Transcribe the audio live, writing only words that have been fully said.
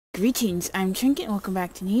Greetings, I'm Trinket and welcome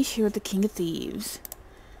back to Niche here with the King of Thieves.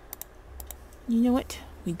 You know what?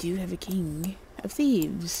 We do have a King of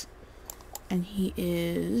Thieves. And he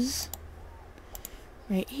is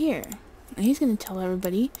right here. And he's going to tell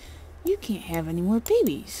everybody, you can't have any more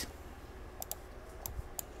babies.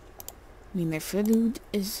 I mean, their food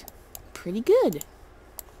is pretty good.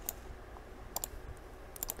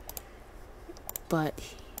 But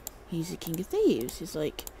he's the King of Thieves. He's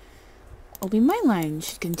like, only my line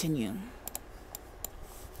should continue.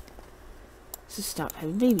 So stop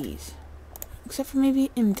having babies. Except for maybe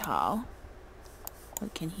Imtal.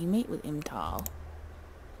 But can he mate with Imtal?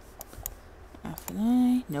 After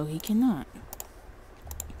that, no he cannot.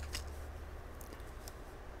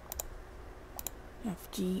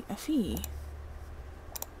 FGFE.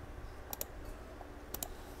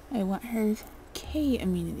 I want her K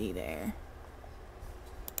immunity there.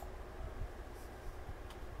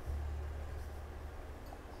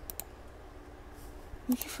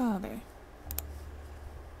 Who's your father?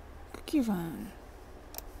 Kukirvan.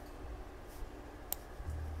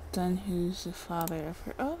 Then who's the father of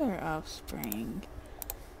her other offspring?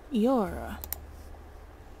 Eora.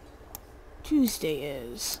 Tuesday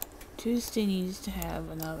is. Tuesday needs to have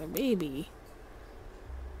another baby.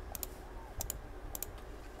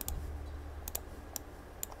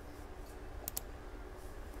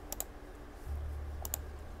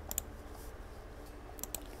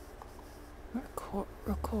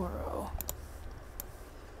 Rokoro.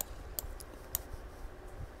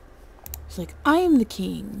 It's like, I am the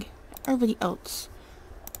king. Everybody else.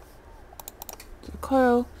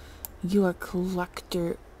 Rokoro, you are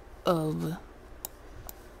collector of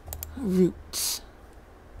roots.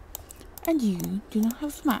 And you do not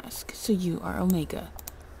have the mask, so you are Omega.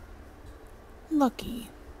 Lucky.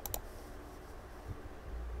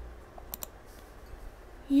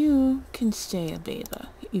 You can stay a beta,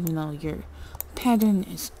 even though your pattern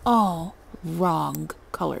is all wrong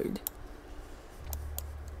colored.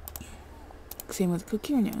 Same with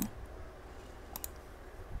Kokirno.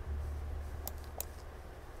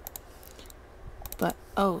 But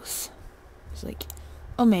Oath is like,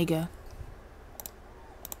 Omega.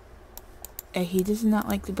 And he does not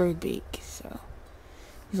like the bird beak, so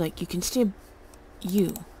he's like, you can stay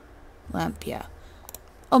you, Lampia.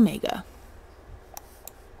 Omega.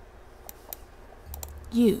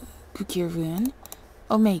 You, Kukirvan,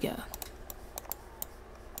 Omega.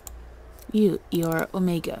 You, Eora,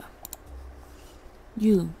 Omega.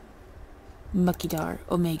 You, Makidar,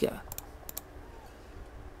 Omega.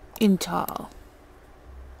 Imtal.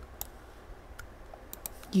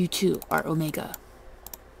 You too are Omega.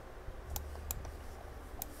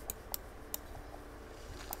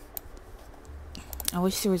 I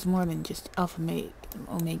wish there was more than just Alpha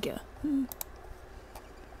Omega.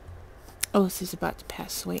 Oath is about to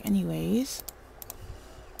pass away anyways.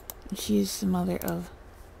 She is the mother of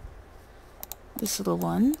this little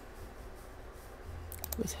one.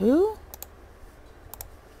 With who?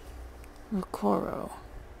 Rokoro.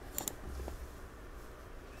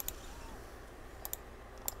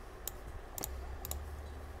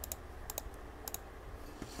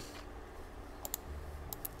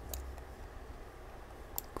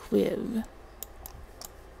 Quiv.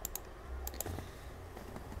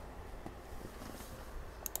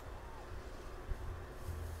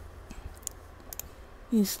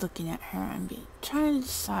 He's looking at her and trying to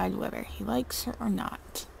decide whether he likes her or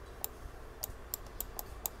not.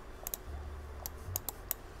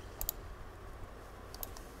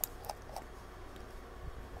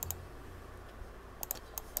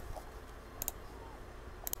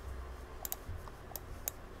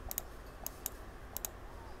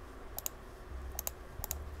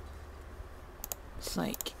 It's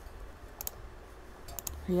like,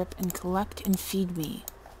 hurry up and collect and feed me.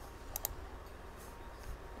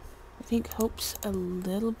 I think Hope's a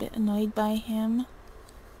little bit annoyed by him.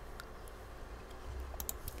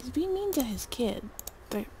 He's being mean to his kid.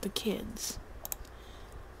 The kids.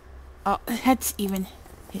 Oh, that's even...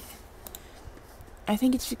 I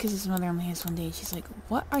think it's because his mother only has one day. She's like,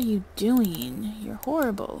 what are you doing? You're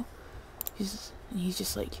horrible. He's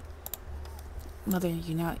just like, Mother,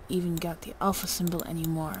 you not even got the alpha symbol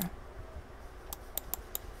anymore.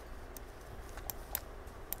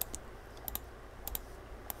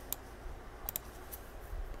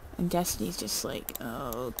 And Destiny's just like,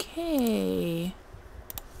 okay.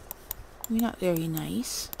 You're not very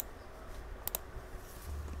nice.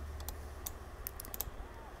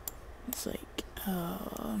 It's like,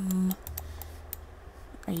 are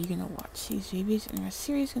you gonna watch these babies? And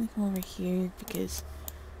Rasiri's gonna come over here because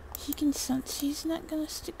he can sense she's not gonna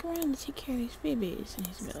stick around to take care of these babies. And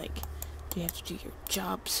he's gonna be like, They have to do your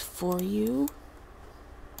jobs for you.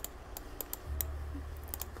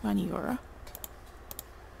 Come on, Yora.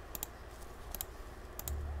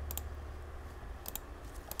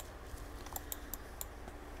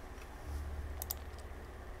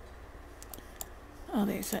 Oh,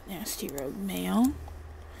 there's that nasty rogue mail.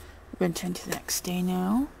 We're going to turn to the next day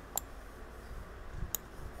now.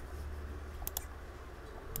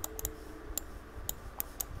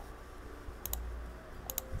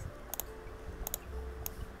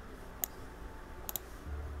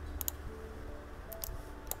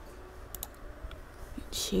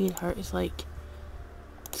 Shade Heart is like,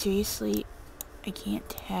 seriously, I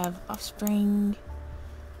can't have offspring.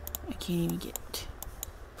 I can't even get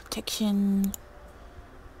protection.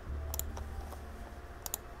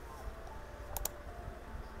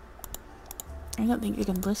 I don't think you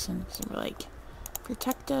can listen because they were like,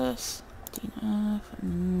 protect us. Enough.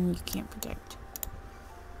 You can't protect.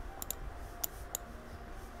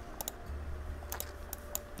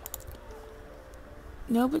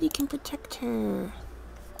 Nobody can protect her.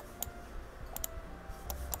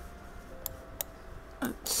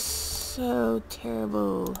 It's so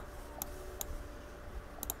terrible.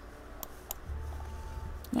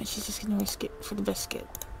 No, she's just gonna risk it for the biscuit.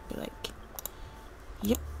 Be like,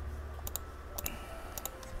 yep.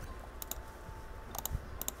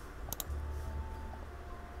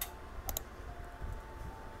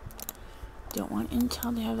 Don't want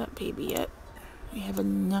Intel to have that baby yet. We have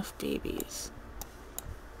enough babies.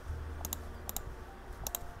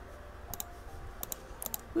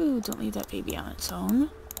 Ooh, don't leave that baby on its own.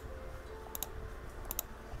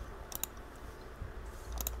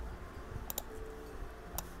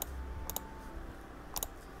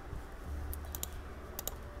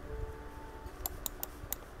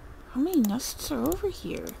 How many nests are over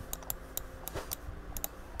here?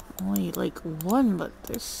 Only like one, but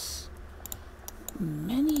there's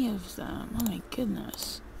many of them. Oh my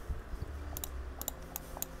goodness.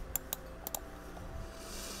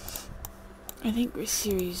 I think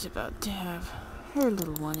Siri's about to have her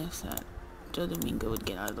little one if that Domingo would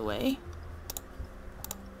get out of the way.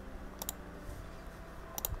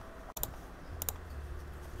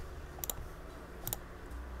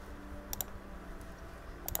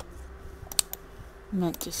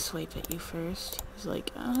 Meant to swipe at you first. He's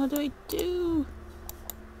like, oh, how do I do?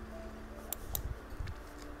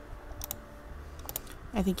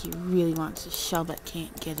 I think he really wants a shell but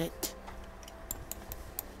can't get it.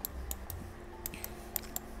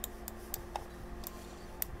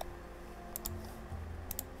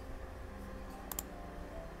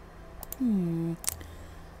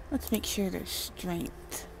 Let's make sure there's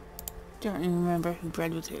strength. Don't even remember who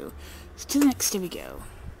bred with who. So to the next day we go.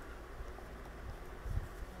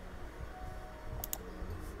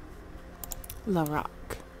 La Rock.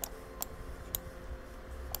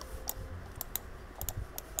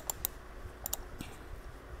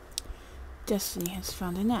 Destiny has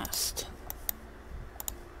found a nest.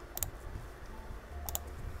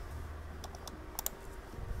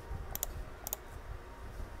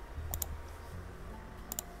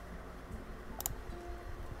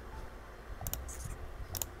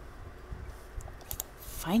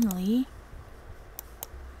 Finally.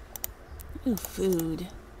 Ooh, food.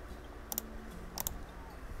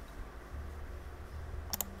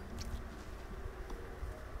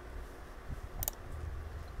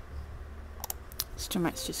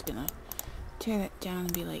 Termite's just gonna tear that down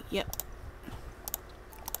and be like, yep.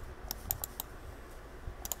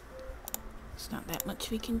 It's not that much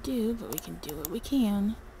we can do, but we can do what we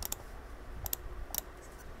can.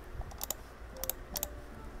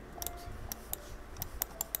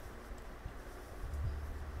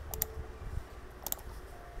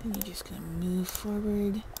 Then you're just gonna move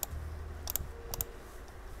forward.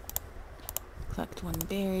 Collect one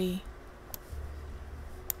berry.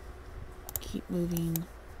 Keep moving.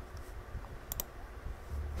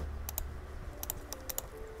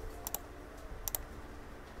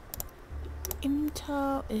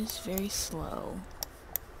 Intel is very slow.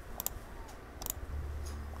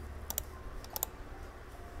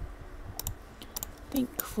 I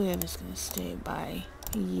think Quiv is gonna stay by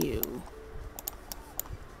you.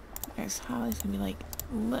 There's Holly's gonna be like,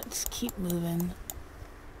 let's keep moving.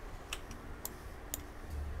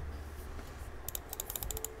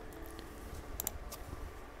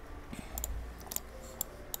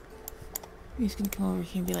 He's gonna come over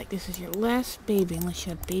here and be like, this is your last baby unless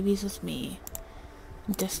you have babies with me.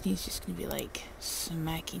 And Destiny's just gonna be like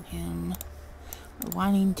smacking him. Or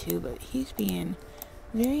wanting to, but he's being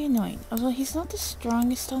very annoying. Although he's not the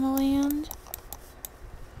strongest on the land.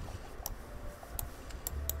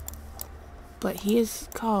 But he is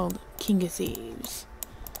called King of Thieves.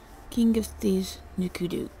 King of Thieves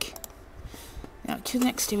Nukuduke. Now to the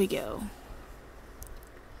next day we go.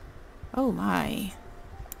 Oh my.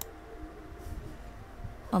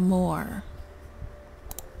 Amor.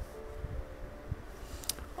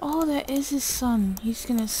 Oh, that is his son. He's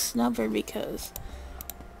gonna snub her because...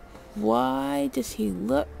 Why does he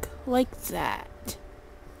look like that?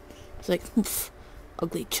 It's like,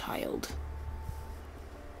 ugly child.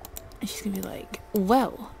 And she's gonna be like,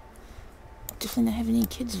 well, definitely not having any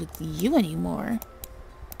kids with you anymore.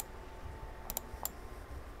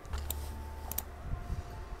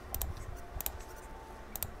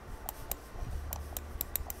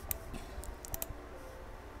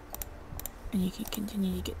 And you can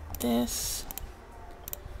continue to get this.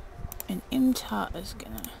 And Imta is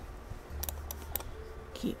gonna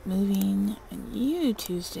keep moving. And you,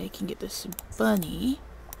 Tuesday, can get this bunny.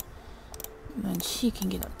 And then she can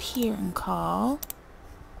get up here and call.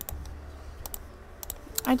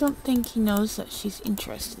 I don't think he knows that she's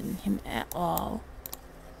interested in him at all.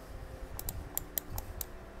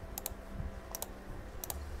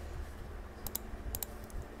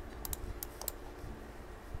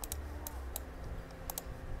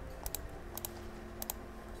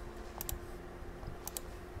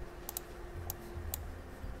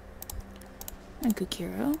 And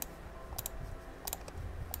Kukiro.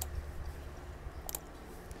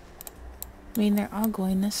 I mean, they're all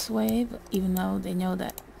going this way, but even though they know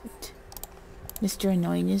that Mr.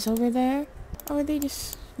 Annoying is over there, or are they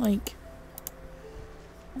just like,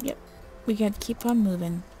 yep, we gotta keep on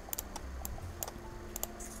moving.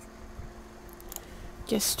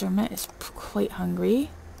 Jesterma is quite hungry.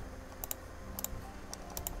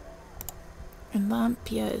 And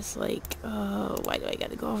Lampia is like, oh, why do I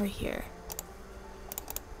gotta go over here?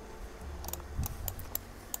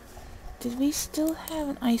 Did we still have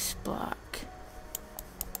an ice block?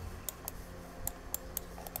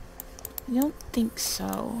 I don't think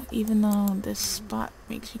so, even though this spot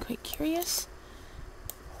makes me quite curious.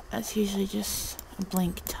 That's usually just a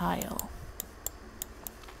blank tile.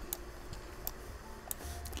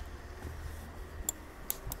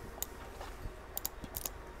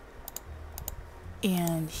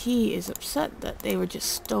 And he is upset that they were just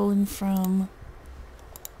stolen from...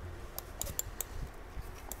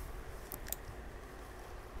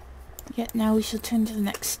 Yet now we shall turn to the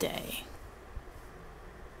next day.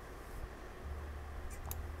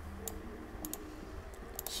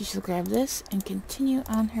 She shall grab this and continue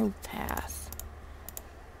on her path.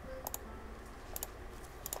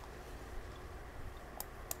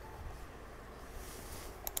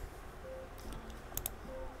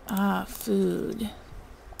 Ah, food.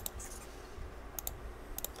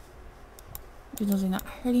 Even though they're not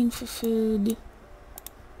hurting for food,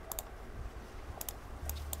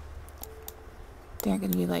 they're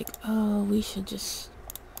gonna be like, oh, we should just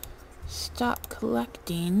stop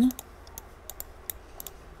collecting.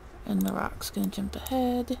 And the rock's gonna jump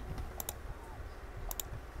ahead.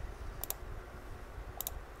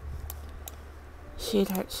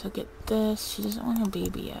 Shadeheart shall get this. She doesn't want her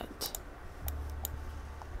baby yet.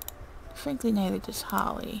 Frankly, neither does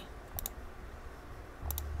Holly.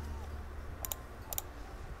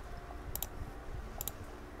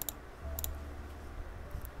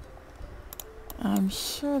 I'm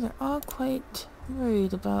sure they're all quite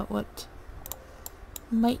worried about what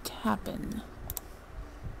might happen.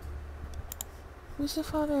 Who's the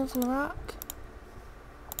father of Larock?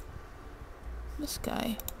 This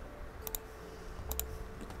guy.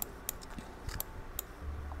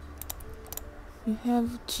 You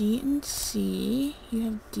have G and C. You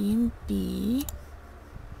have D and B.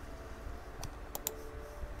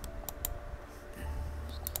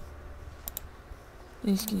 And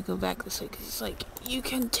he's gonna go back this way because he's like, you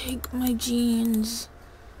can take my genes.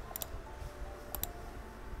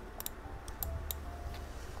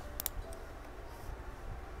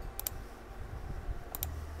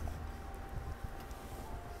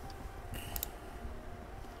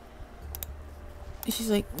 And she's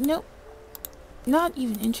like, nope. Not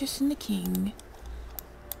even interested in the king.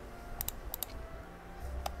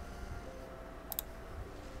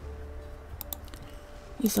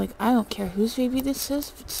 He's like, I don't care whose baby this is.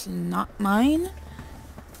 If it's not mine,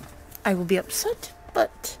 I will be upset.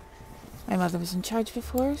 But my mother was in charge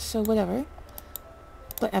before, so whatever.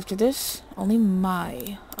 But after this, only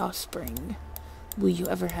my offspring will you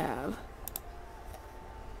ever have.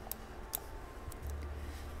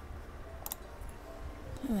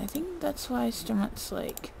 And I think that's why Stormot's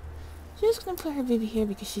like, she's just gonna put her baby here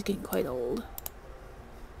because she's getting quite old.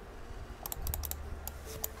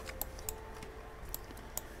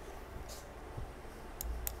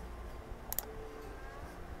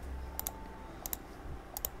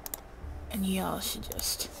 And y'all should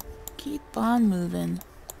just keep on moving.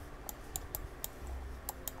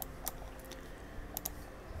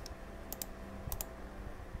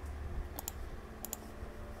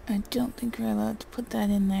 I don't think we're allowed to put that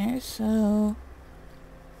in there, so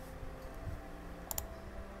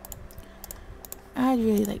I'd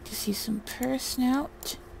really like to see some purr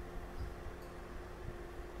snout.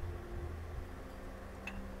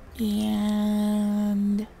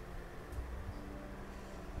 And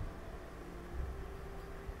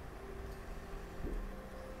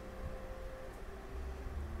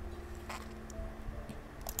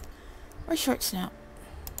or short snout.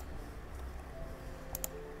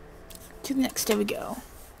 To the next day we go.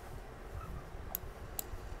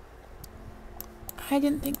 I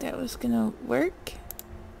didn't think that was gonna work.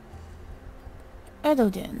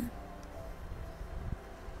 Edodin.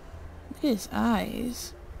 Look at his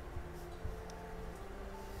eyes.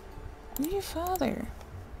 Who's your father?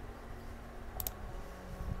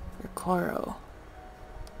 Ricoro.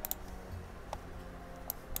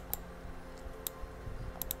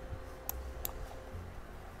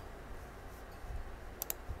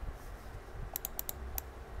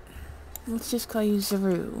 Let's just call you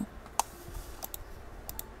Zaru.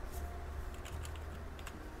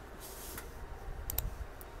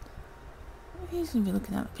 He's gonna be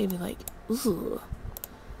looking at the baby like, ooh.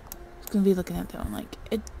 He's gonna be looking at that one like,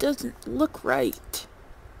 it doesn't look right.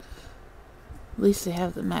 At least they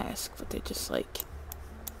have the mask, but they're just like,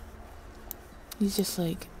 he's just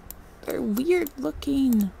like, they're weird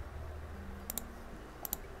looking.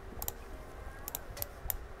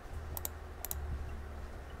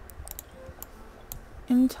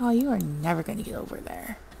 Imtal, you are never gonna get over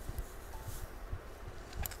there.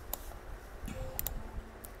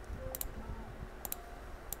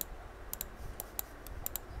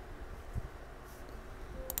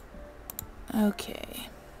 Okay.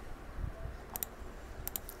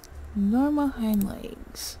 Normal hind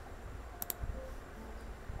legs.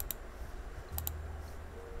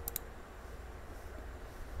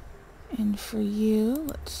 And for you,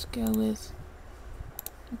 let's go with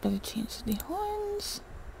a better change to the horns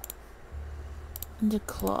and a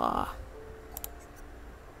claw.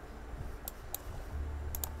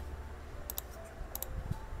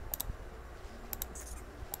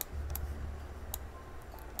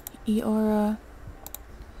 Eora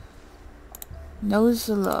knows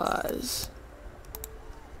the laws.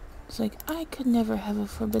 It's like, I could never have a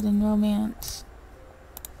forbidden romance.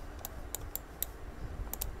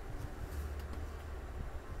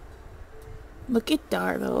 Look at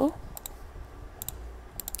Darlo.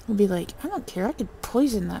 We'll be like, I don't care, I could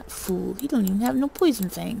poison that fool. He don't even have no poison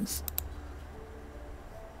fangs.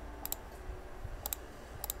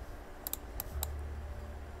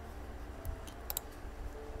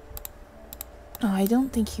 Oh, I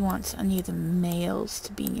don't think he wants any of the males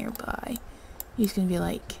to be nearby. He's gonna be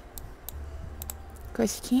like, of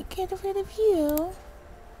course, he can't get rid of you.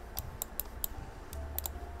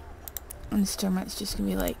 And Stormlight's just gonna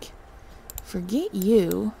be like, forget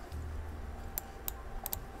you.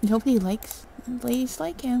 Nobody likes ladies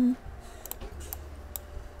like him.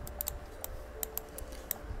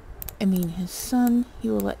 I mean, his son, he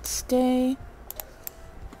will let stay.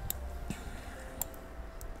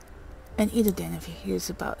 And Edodan, if he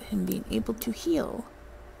hears about him being able to heal.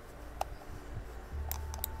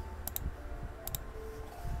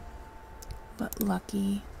 But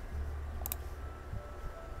Lucky.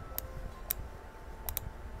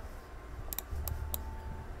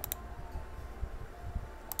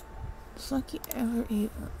 Is Lucky ever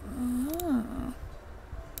able...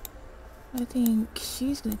 I think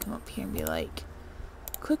she's gonna come up here and be like,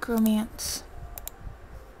 quick romance.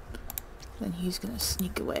 Then he's gonna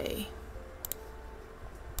sneak away.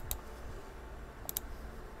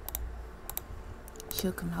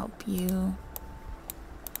 She'll come help you.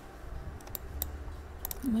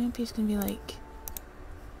 Lampy's gonna be like,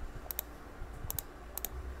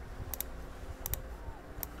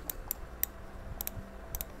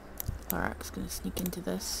 Larak's gonna sneak into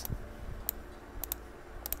this.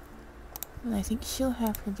 And I think she'll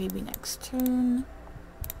have her baby next turn.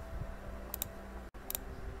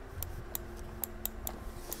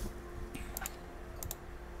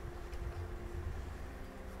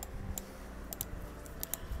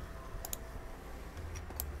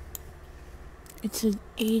 It's an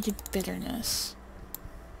age of bitterness.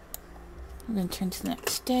 We're gonna turn to the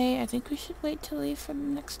next day. I think we should wait till leave for the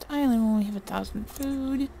next island when we have 1,000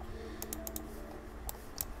 food.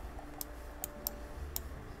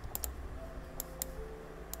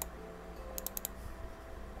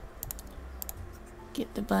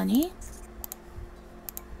 Get the bunny.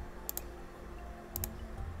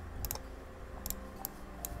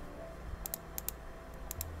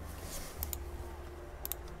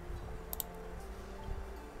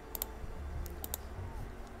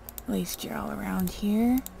 At least you're all around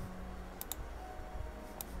here.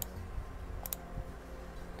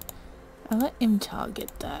 I'll let Imtal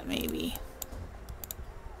get that, maybe.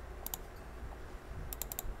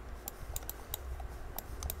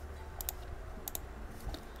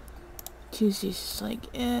 Tuesday's just like,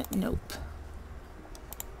 nope.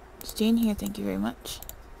 Stay in here, thank you very much.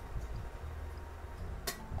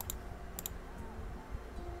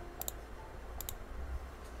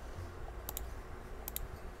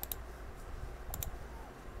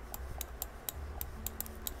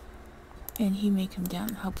 And he may come down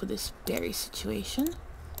and help with this berry situation.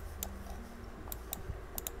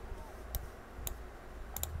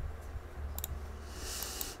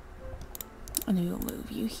 And we will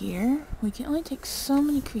move you here. We can only take so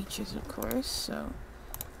many creatures, of course, so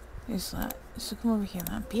there's that. So come over here,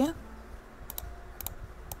 Lampia.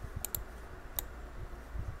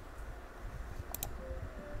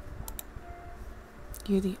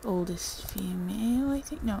 You're the oldest female, I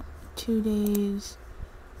think. No, 2 days.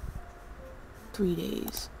 3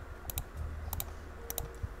 days.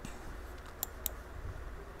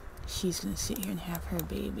 She's gonna sit here and have her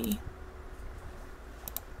baby.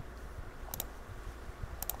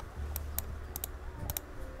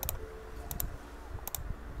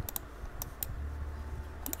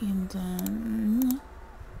 And then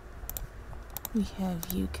we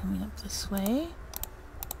have you coming up this way.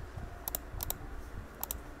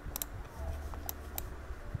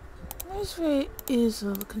 Ray is a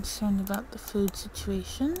little concerned about the food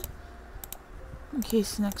situation, in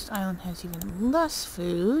case the next island has even less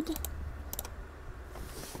food.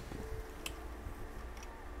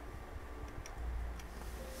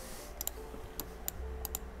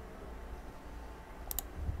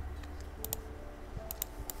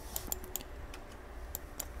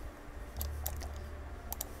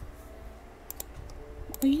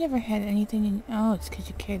 Well, you never had anything in... Oh, it's because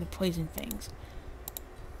you carry the poison things.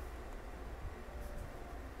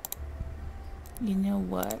 You know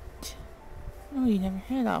what? Oh, you never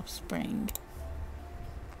had offspring.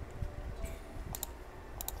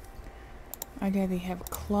 I'd rather have a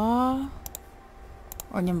claw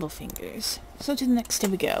or nimble fingers. So to the next step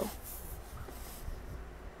we go.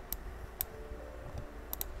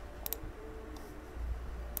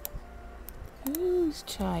 Whose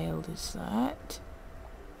child is that?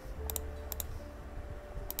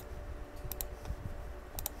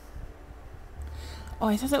 Oh,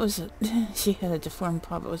 I thought that was a... she had a deformed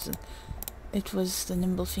paw, but it was the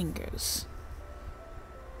nimble fingers.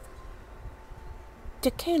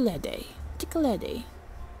 Tikelede. Tikelede.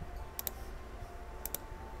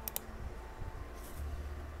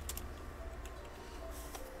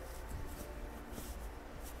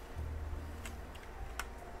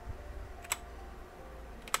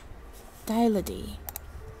 Dialedy.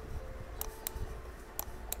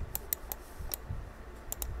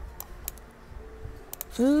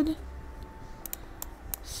 Food.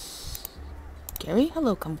 Gary,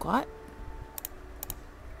 hello, kumquat.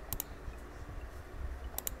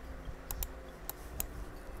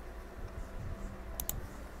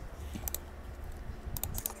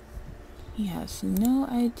 He has no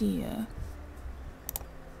idea.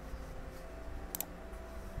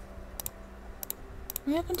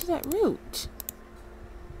 What happened to that root?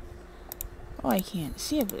 Oh, I can't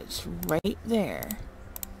see it, but it's right there.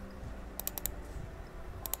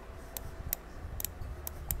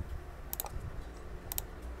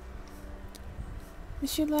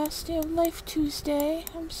 It's your last day of life, Tuesday.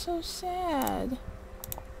 I'm so sad.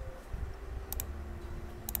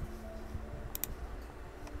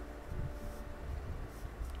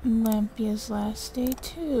 And Lampia's last day,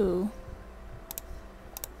 too.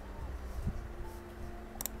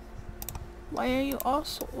 Why are you all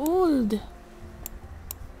so old?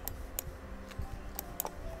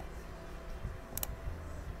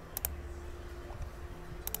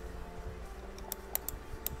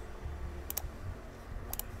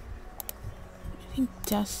 I think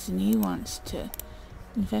Destiny wants to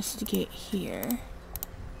investigate here.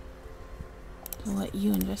 I'll let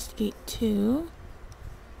you investigate too.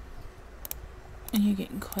 And you're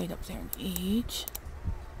getting quite up there in age.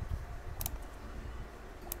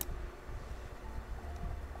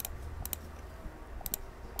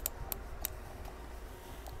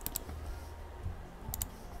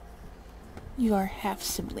 You are half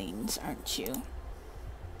siblings, aren't you?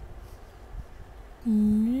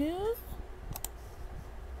 No.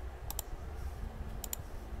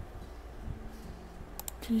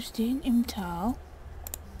 Tuesday and Imtal.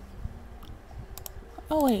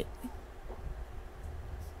 Oh wait.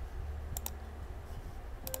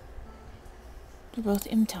 They're both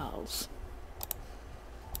Imtals.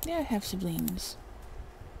 They are half siblings.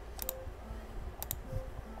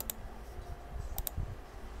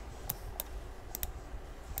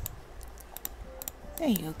 There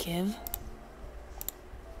you go, Kiv.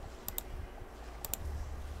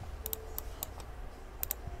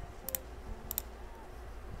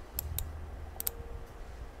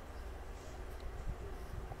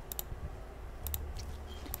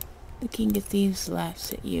 The King of Thieves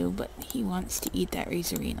laughs at you, but he wants to eat that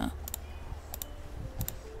Razorina.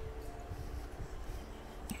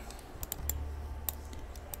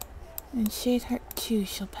 And Shadeheart too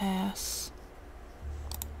shall pass.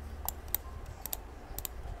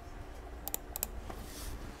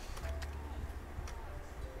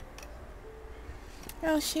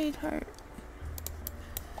 Oh, Shadeheart.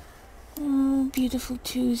 Oh, beautiful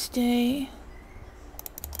Tuesday.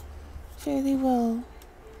 Fairly well.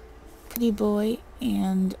 Pretty boy,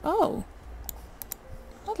 and oh!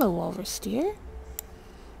 Hello, Walrus Deer.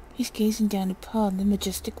 He's gazing down upon the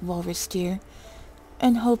majestic Walrus Deer,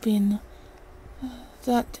 and hoping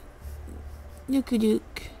that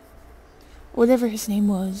Nukuduke, whatever his name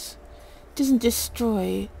was, doesn't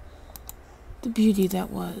destroy the beauty that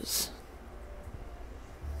was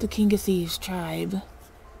the King of Thieves tribe.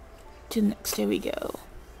 To the next day we go.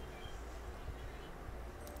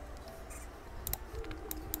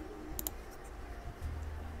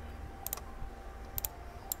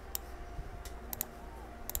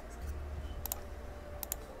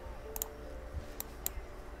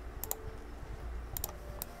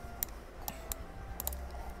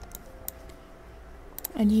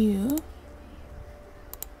 And you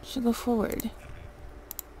should go forward.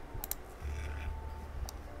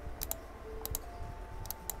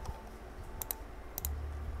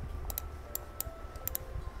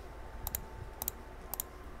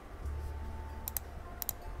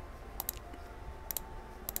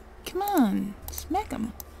 Come on, smack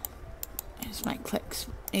him. His mic clicks.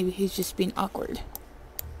 Maybe he's just being awkward.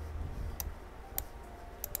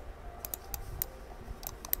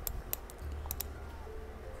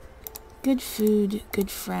 Good food, good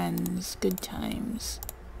friends, good times.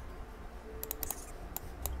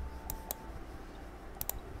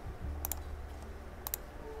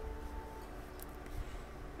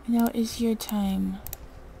 Now is your time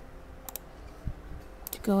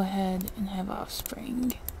to go ahead and have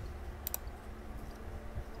offspring.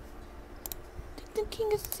 The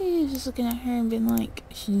King of Thieves is looking at her and being like,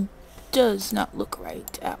 she does not look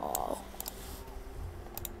right at all.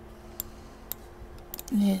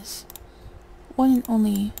 His one and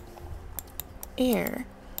only heir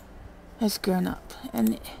has grown up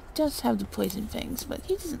and does have the poison fangs, but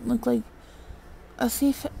he doesn't look like a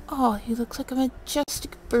thief at all. He looks like a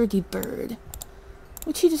majestic birdie bird,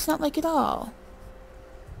 which he does not like at all.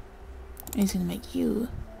 And he's gonna make you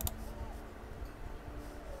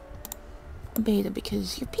a beta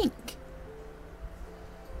because you're pink.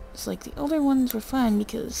 It's like the older ones were fine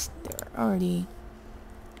because they're already...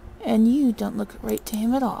 And you don't look right to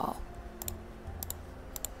him at all.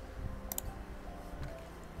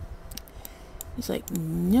 He's like,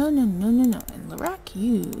 no, no, no, no, no. And Larak,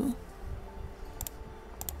 you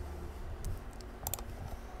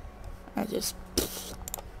are just...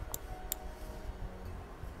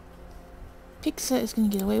 Pixa is going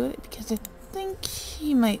to get away with it because I think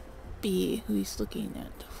he might be who he's looking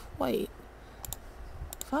at. White.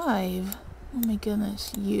 5. Oh my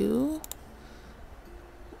goodness. You.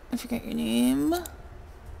 I forgot your name.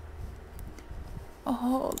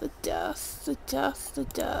 Oh, the death. The death. The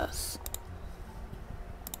death.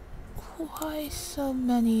 Why so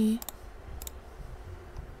many?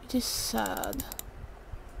 It is sad.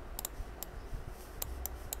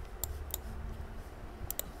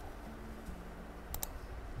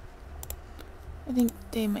 I think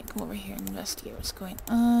they might come over here and investigate what's going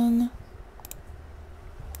on.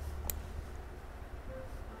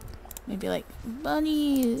 Maybe like,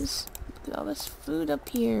 bunnies! Look at all this food up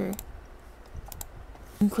here.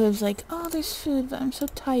 And Cliv's like, oh, there's food, but I'm so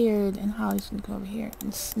tired. And Holly's gonna come over here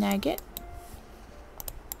and snag it.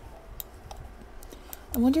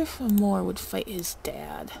 I wonder if Amor would fight his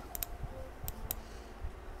dad.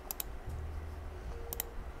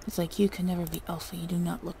 It's like, you can never be Alpha, you do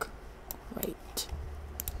not look right.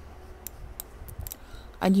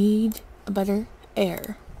 I need a better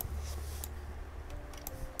heir.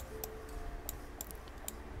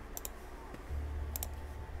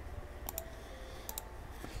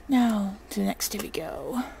 Now, to the next day we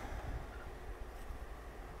go.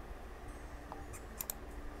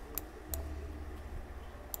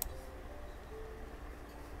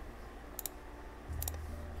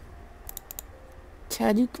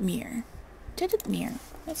 Tadukmir. Tadukmir.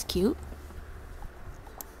 That's cute.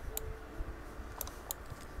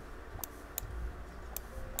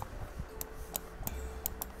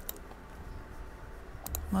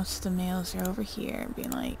 Most of the males are over here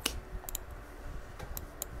being like,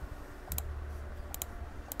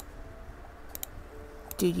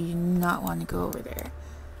 dude, you do not want to go over there.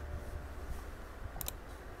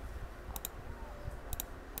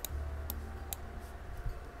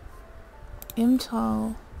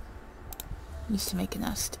 Imtal needs to make a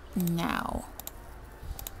nest now.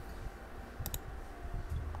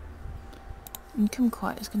 And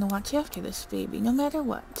Kumquat is going to watch after this baby, no matter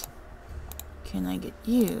what. Can I get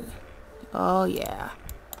you? Oh, yeah.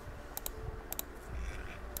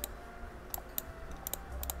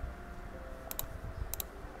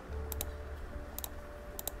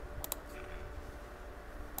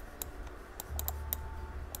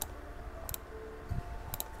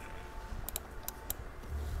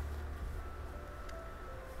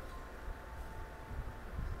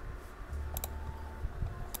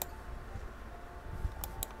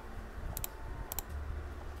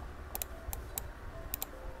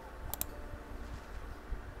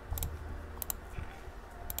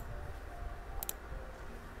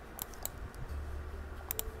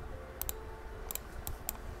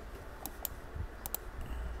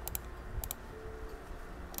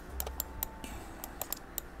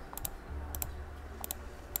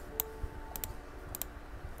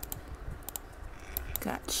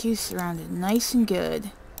 Got you surrounded nice and good.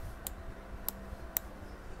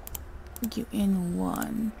 Put you in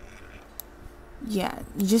one. Yeah,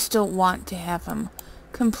 you just don't want to have him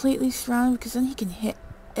completely surrounded because then he can hit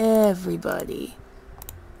everybody.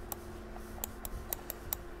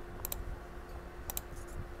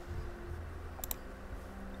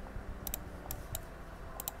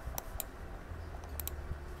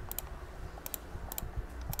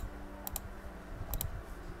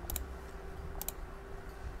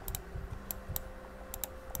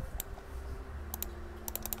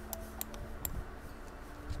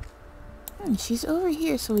 She's over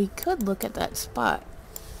here, so we could look at that spot.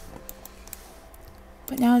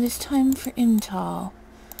 But now it is time for Imtal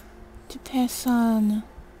to pass on.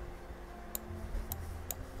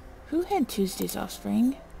 Who had Tuesday's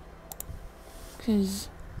offspring? Because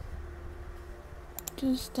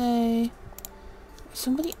Tuesday,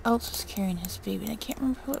 somebody else was carrying his baby, and I can't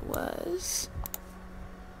remember who it was.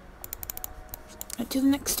 Right, to the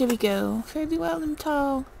next day we go. Fare thee well,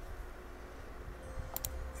 Imtal.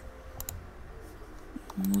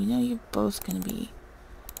 We know you're both gonna be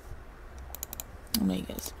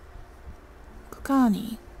Omegas.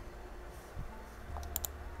 Kokani.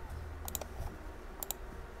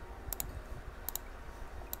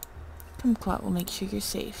 Kumquat will make sure you're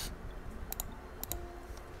safe.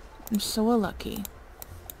 I'm so lucky.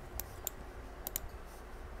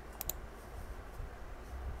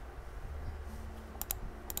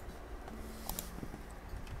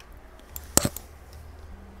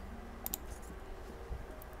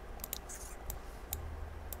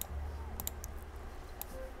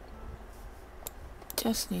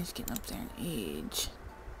 Destiny's getting up there in age.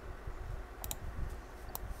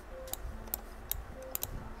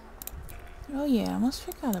 Oh yeah, I almost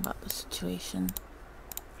forgot about the situation.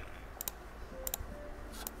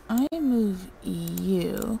 If I move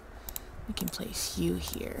you, we can place you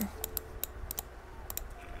here.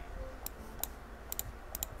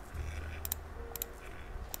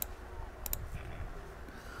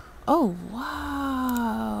 Oh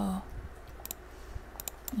wow!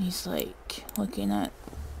 He's like looking at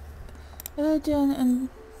Eden and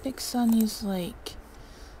Big Sun. He's like,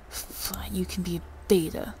 fine, you can be a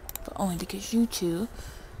beta, but only because you two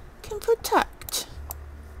can protect.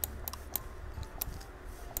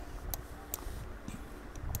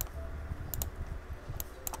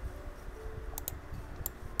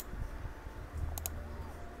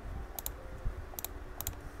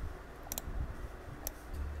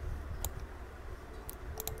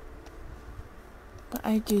 But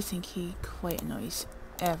I do think he quite annoys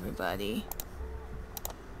everybody.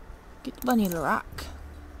 Get the bunny to rock.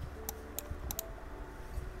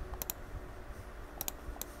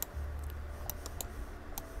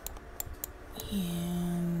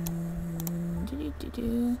 And you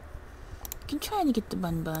can try to get the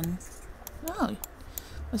bun. Oh,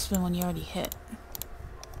 must have been one you already hit.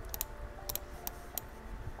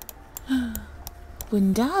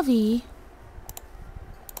 Windavi.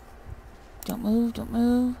 Don't move, don't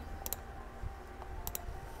move.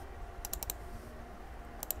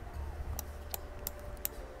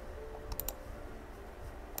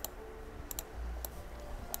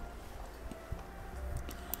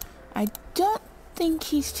 I don't think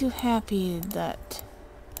he's too happy that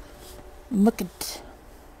Mukadar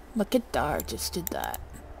just did that.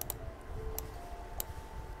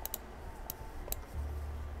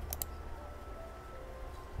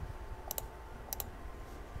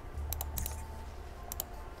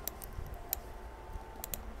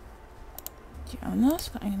 I'm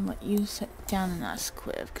gonna let you sit down and ask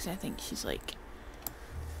Quiv, because I think she's like,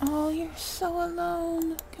 oh, you're so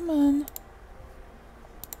alone. Come on.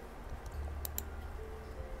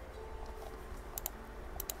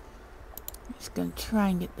 Just gonna try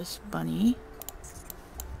and get this bunny.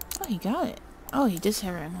 Oh, he got it. Oh, he does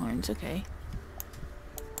have ram horns. Okay.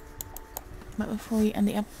 But before we end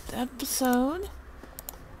the episode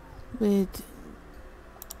with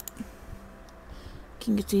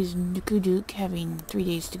King of Thieves Nukuduke having 3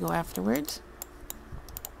 days to go afterwards,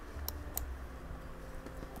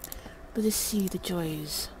 let us see the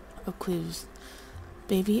joys of Quiv's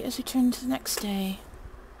baby as we turn to the next day.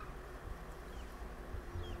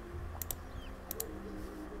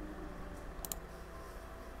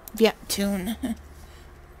 Yep, tune.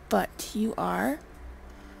 But you are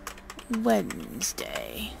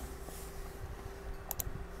Wednesday.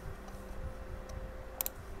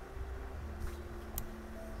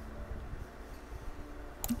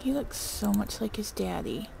 He looks so much like his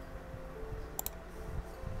daddy.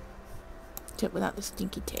 Except without the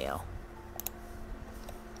stinky tail.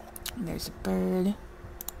 And there's a bird.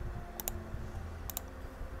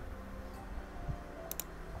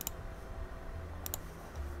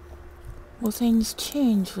 Will things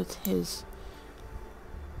change with his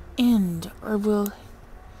end, or will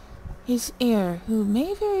his heir, who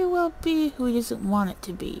may very well be who he doesn't want it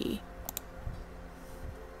to be?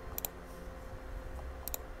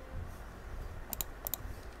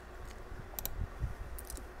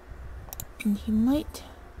 And he might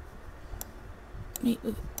mate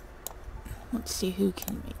with... Let's see who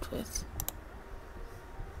can mate with.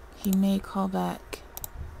 He may call back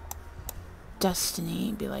Destiny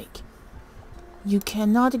and be like, you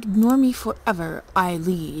cannot ignore me forever. I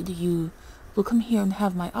lead. You will come here and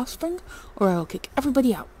have my offspring, or I will kick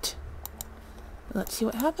everybody out. Let's see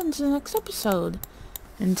what happens in the next episode.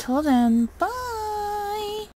 Until then, bye!